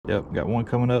Yep, got one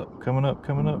coming up.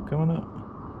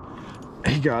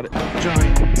 He got it.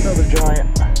 Giant, another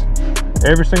giant.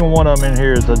 Every single one of them in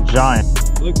here is a giant.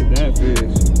 Look at that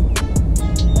fish.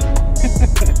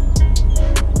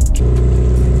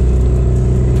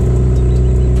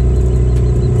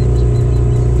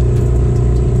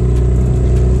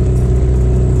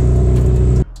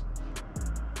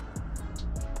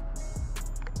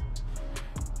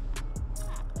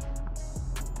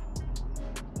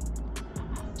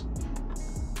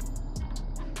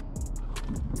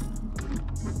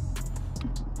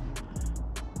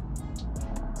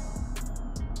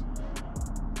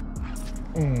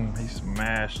 He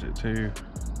smashed it too.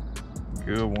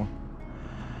 Good one.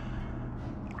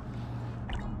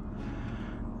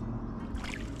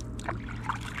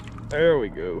 There we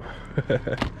go.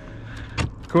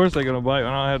 Of course they're gonna bite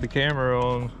when I don't have the camera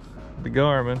on the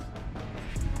Garmin.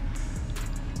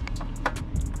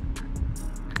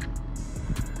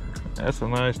 That's a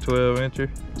nice 12-incher.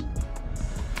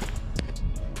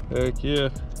 Heck yeah.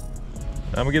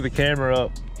 I'm gonna get the camera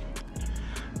up.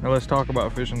 Now let's talk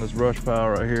about fishing this brush pile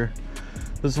right here.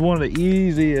 This is one of the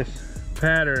easiest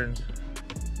patterns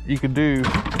you can do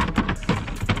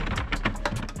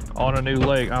on a new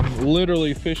lake. I'm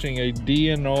literally fishing a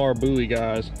DNR buoy,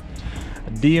 guys. A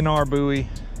DNR buoy.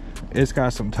 It's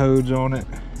got some toads on it.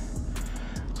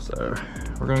 So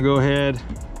we're gonna go ahead,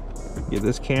 get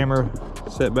this camera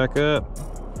set back up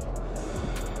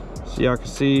so y'all can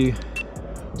see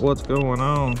what's going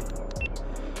on.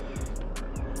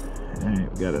 All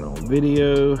right, we got it on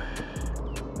video.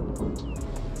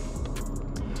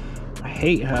 I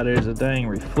hate how there's a dang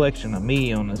reflection of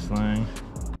me on this thing.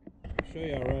 I'll show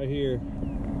y'all right here.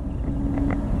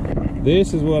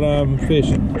 This is what I'm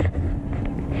fishing.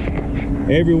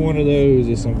 Every one of those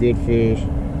is some good fish.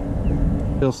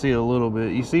 You'll see a little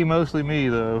bit. You see mostly me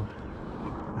though.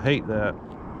 I hate that.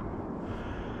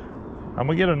 I'm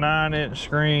gonna get a 9-inch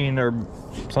screen or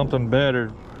something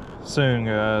better soon,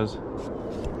 guys.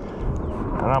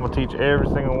 And I'm gonna teach every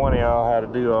single one of y'all how to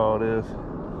do all this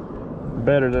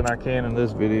better than I can in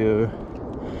this video.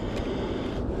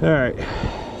 All right,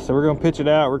 so we're gonna pitch it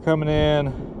out. We're coming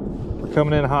in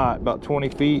hot, about 20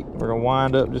 feet. We're gonna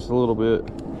wind up just a little bit.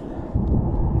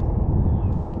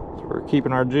 So we're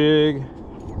keeping our jig.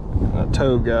 That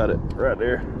toad got it right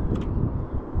there.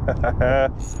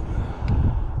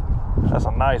 That's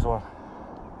a nice one.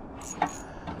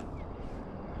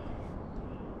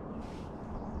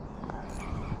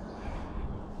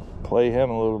 Play him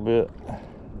a little bit.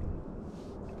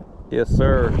 Yes,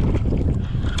 sir.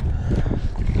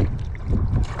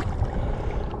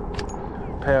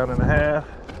 Pound and a half.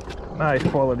 Nice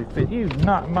quality fish. You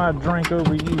knocked my drink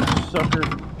over, you sucker.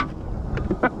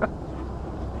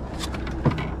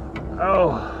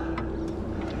 Oh.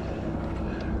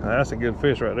 That's a good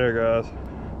fish right there, guys.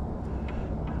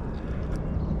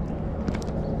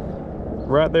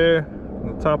 Right there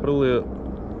on the top of the lip.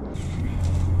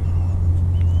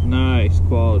 Nice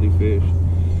quality fish.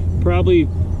 Probably,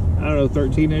 I don't know,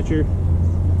 13-incher.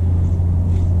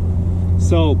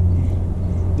 So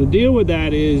the deal with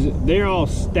that is they're all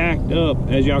stacked up,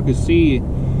 as y'all can see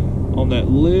on that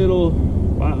little,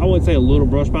 I wouldn't say a little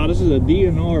brush pile. This is a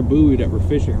DNR buoy that we're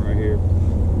fishing right here.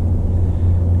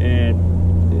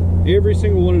 And every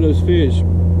single one of those fish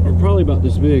are probably about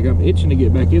this big. I'm itching to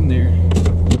get back in there.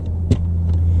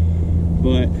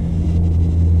 But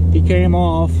he came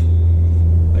off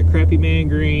a crappie man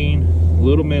green,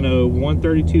 little minnow,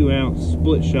 132-ounce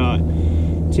split shot,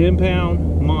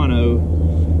 10-pound mono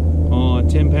on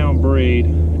 10-pound braid.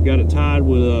 Got it tied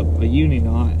with a uni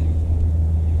knot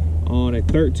on a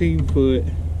 13-foot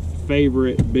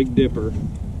favorite Big Dipper,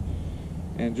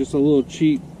 and just a little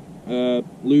cheap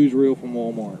lose reel from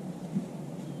Walmart.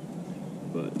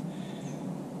 But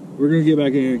we're gonna get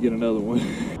back in here and get another one.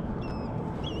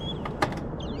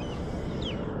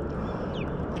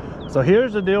 So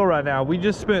here's the deal right now. We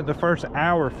just spent the first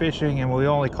hour fishing and we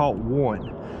only caught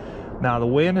one. Now the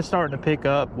wind is starting to pick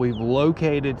up. We've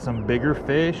located some bigger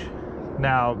fish.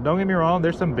 Now, don't get me wrong,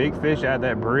 there's some big fish at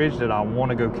that bridge that I want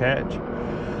to go catch.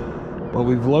 But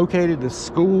we've located this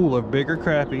school of bigger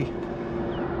crappie,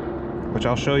 which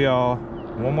I'll show y'all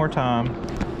one more time.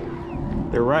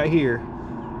 They're right here.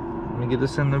 Let me get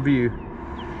this in the view.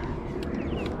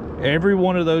 Every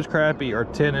one of those crappie are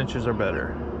 10 inches or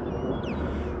better.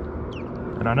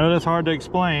 And I know that's hard to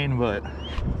explain, but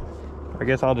I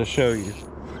guess I'll just show you.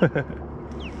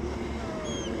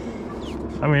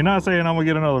 I mean, not saying I'm gonna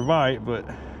get another bite, but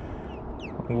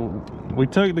we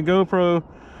took the GoPro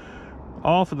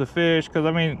off of the fish because,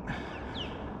 I mean,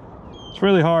 it's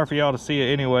really hard for y'all to see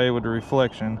it anyway with the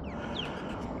reflection.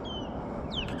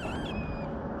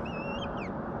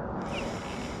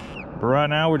 But right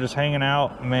now we're just hanging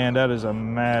out. Man, that is a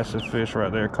massive fish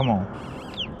right there. Come on.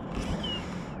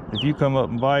 If you come up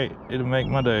and bite, it'll make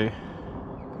my day.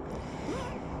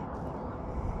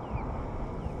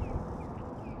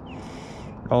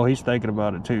 Oh, he's thinking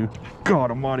about it too. God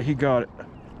almighty, he got it.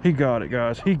 He got it,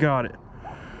 guys. He got it.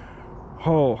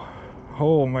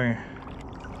 Oh man.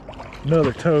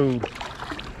 Another toad.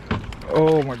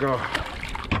 Oh my God.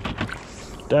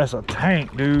 That's a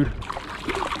tank, dude.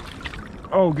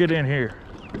 Oh, get in here.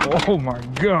 Oh my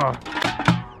God.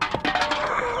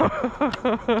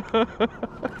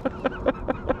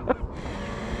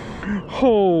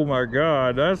 Oh my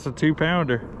God, that's a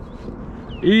 2-pounder.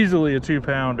 Easily a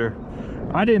 2-pounder.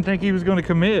 I didn't think he was gonna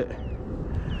commit.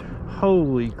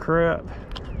 Holy crap.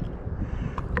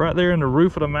 Right there in the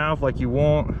roof of the mouth like you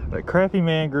want. That crappie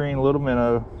man green little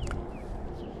minnow.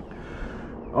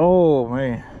 Oh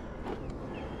man.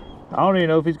 I don't even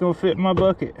know if he's gonna fit in my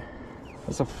bucket.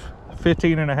 That's a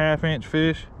 15.5-inch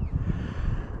fish.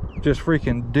 Just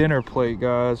freaking dinner plate,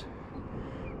 guys.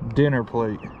 Dinner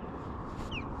plate.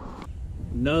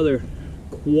 Another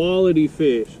quality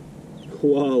fish.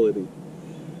 Quality.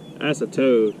 That's a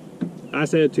toad. I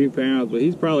said 2 pounds, but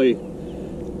he's probably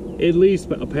at least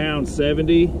a pound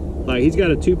 70. Like, he's got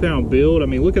a 2-pound build. I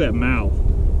mean, look at that mouth.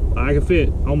 I can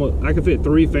fit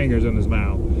 3 fingers in his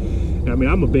mouth. I mean,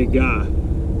 I'm a big guy.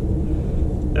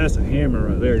 That's a hammer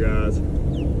right there, guys.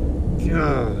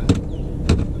 God.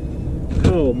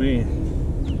 Oh man.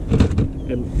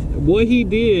 And what he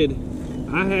did,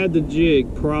 I had the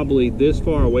jig probably this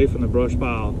far away from the brush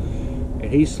pile,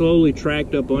 and he slowly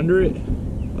tracked up under it.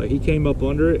 Like, he came up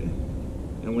under it,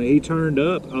 and when he turned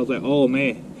up, I was like, oh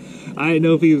man. I didn't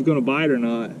know if he was gonna bite or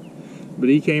not, but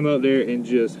he came up there and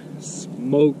just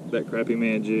smoked that crappie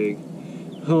man jig.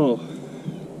 Oh,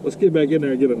 let's get back in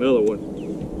there and get another one.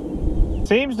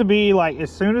 Seems to be like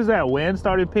as soon as that wind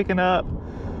started picking up,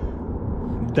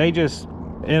 they just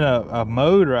in a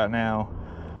mode right now.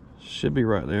 Should be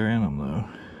right there in them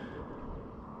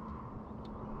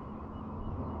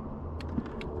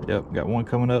though. Yep, got one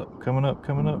coming up, coming up,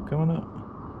 coming up, coming up.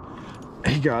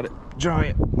 He got it.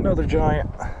 Giant, another giant.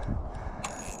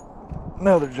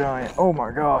 Another giant. Oh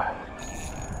my God.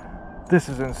 This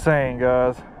is insane,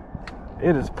 guys.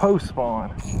 It is post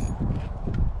spawn.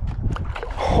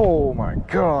 Oh my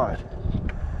God.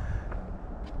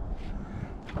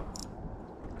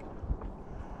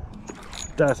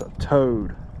 That's a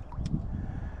toad.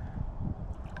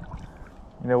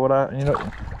 You know what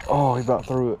oh, he about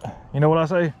threw it. You know what I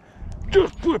say?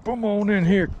 Just flip them on in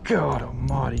here. God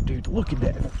almighty, dude. Look at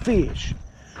that fish.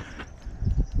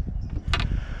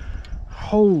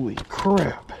 Holy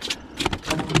crap.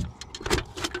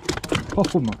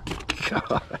 Oh my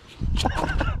God.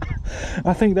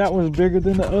 I think that was bigger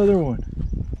than the other one.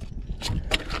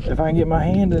 If I can get my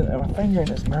hand and my finger in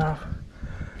his mouth.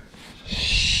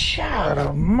 God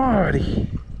almighty.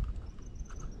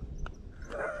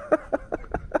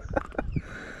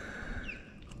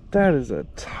 That is a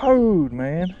toad,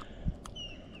 man.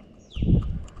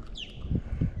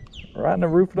 Right in the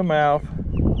roof of the mouth.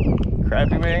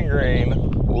 Crappie man green,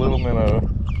 little minnow.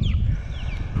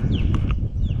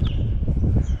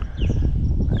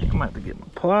 I'm gonna have to get my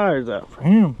pliers out for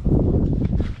him.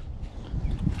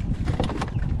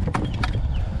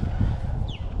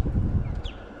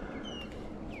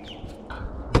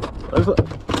 Oh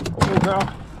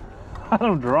God,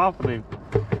 I'm dropping him.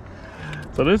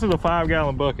 So this is a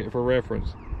 5-gallon bucket for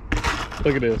reference.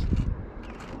 Look at this.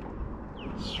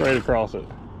 Straight across it.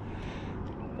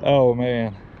 Oh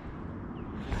man.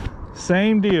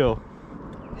 Same deal.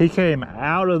 He came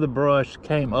out of the brush,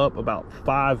 came up about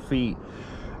 5 feet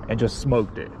and just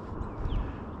smoked it.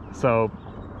 So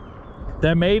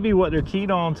that may be what they're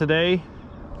keyed on today.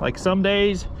 Like some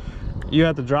days you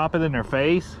have to drop it in their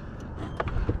face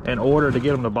in order to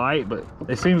get them to bite, but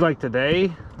it seems like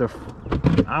today,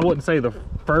 I wouldn't say the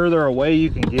further away you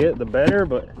can get, the better,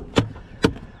 but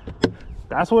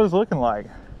that's what it's looking like.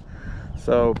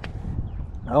 So,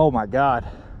 oh my God.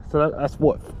 So that's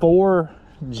what, 4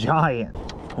 giant.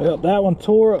 Yep, that one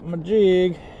tore up my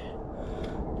jig.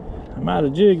 I'm out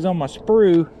of jigs on my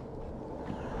sprue.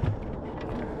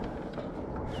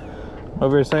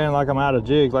 Over here saying like I'm out of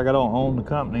jigs, like I don't own the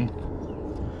company.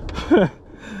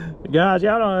 Guys,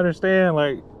 y'all don't understand.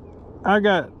 Like,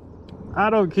 I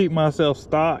don't keep myself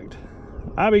stocked.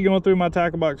 I be going through my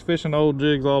tackle box fishing old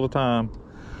jigs all the time.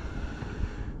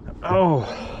 Oh,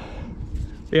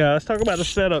 yeah, let's talk about the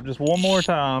setup just one more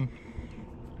time.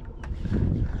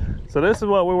 So this is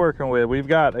what we're working with. We've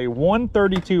got a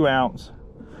 132-ounce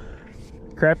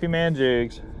Crappie Man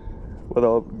jigs with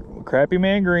a Crappie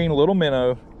Man green little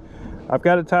minnow, I've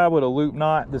got it tied with a loop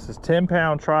knot. This is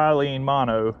 10-pound trilene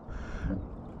mono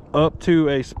up to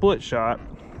a split shot,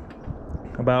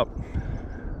 about,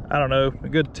 I don't know, a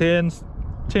good 10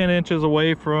 inches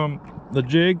away from the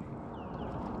jig.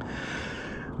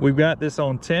 We've got this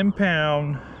on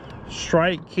 10-pound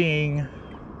Strike King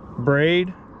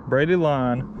braided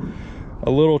line,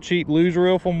 a little cheap luge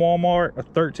reel from Walmart, a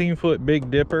 13-foot Big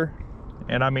Dipper,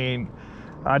 and I mean,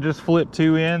 I just flipped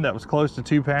 2 in that was close to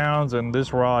 2 pounds, and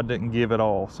this rod didn't give at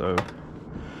all. So,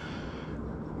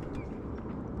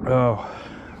 oh,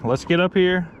 let's get up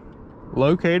here,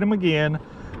 locate them again,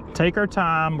 take our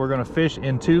time. We're gonna fish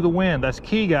into the wind. That's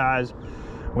key, guys.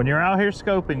 When you're out here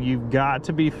scoping, you've got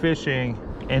to be fishing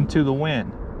into the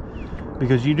wind,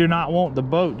 because you do not want the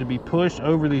boat to be pushed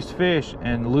over these fish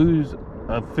and lose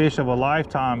a fish of a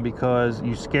lifetime because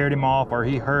you scared him off or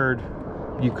he heard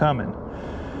you coming.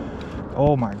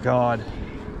 Oh my God,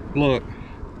 look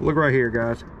right here,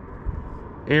 guys.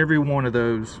 Every one of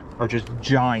those are just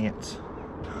giants.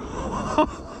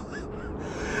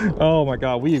 Oh my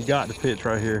God, we've got to pitch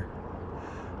right here.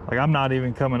 Like, I'm not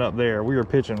even coming up there. We are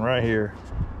pitching right here.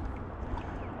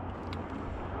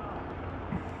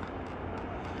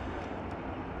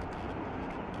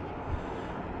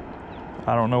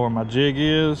 I don't know where my jig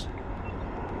is,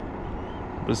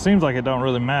 but it seems like it don't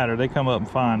really matter. They come up and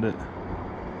find it.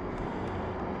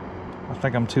 I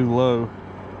think I'm too low.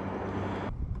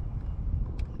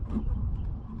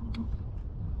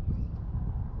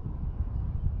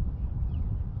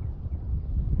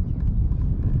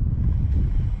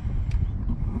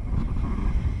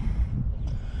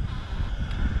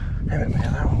 Damn it,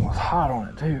 man, that one was hot on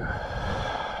it too.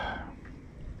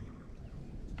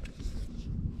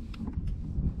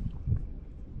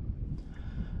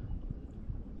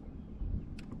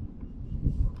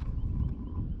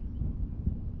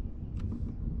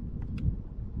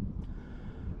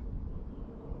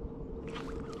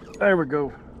 There we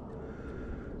go.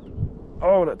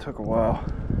 Oh, that took a while.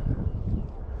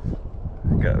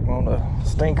 Got him on a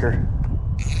stinker.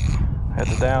 Had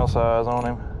to downsize on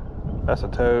him. That's a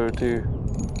toad too.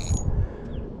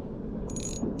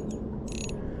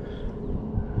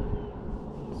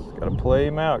 Just gotta play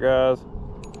him out, guys.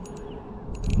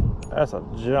 That's a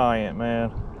giant,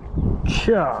 man.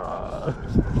 God.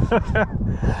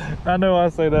 I know I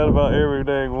say that about every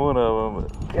dang one of them,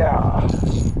 but God.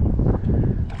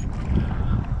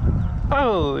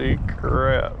 Holy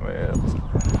crap, man.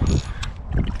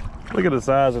 Look at the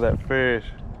size of that fish.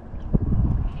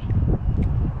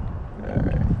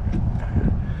 Alright.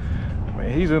 I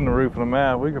mean, he's in the roof of the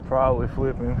mouth. We could probably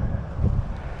flip him.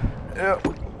 Yep.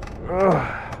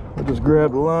 We'll just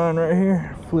grab the line right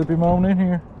here, flip him on in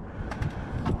here.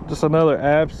 Just another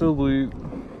absolute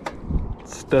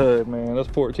stud, man. That's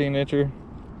 14-incher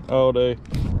all day.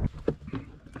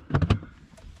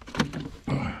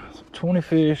 20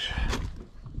 fish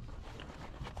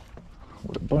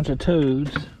with a bunch of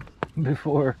toads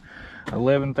before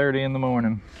 11:30 in the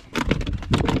morning.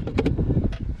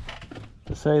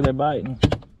 To say they're biting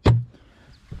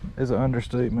is an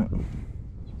understatement.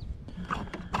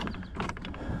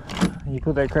 You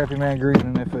put that crappie man green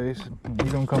in their face,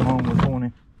 you're gonna come home with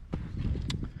 20.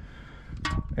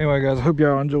 Anyway, guys, I hope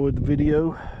y'all enjoyed the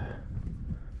video.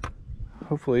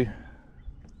 Hopefully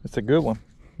it's a good one.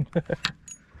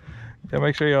 Yeah,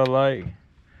 make sure y'all like,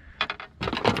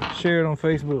 share it on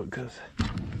Facebook, because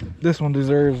this one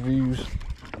deserves views.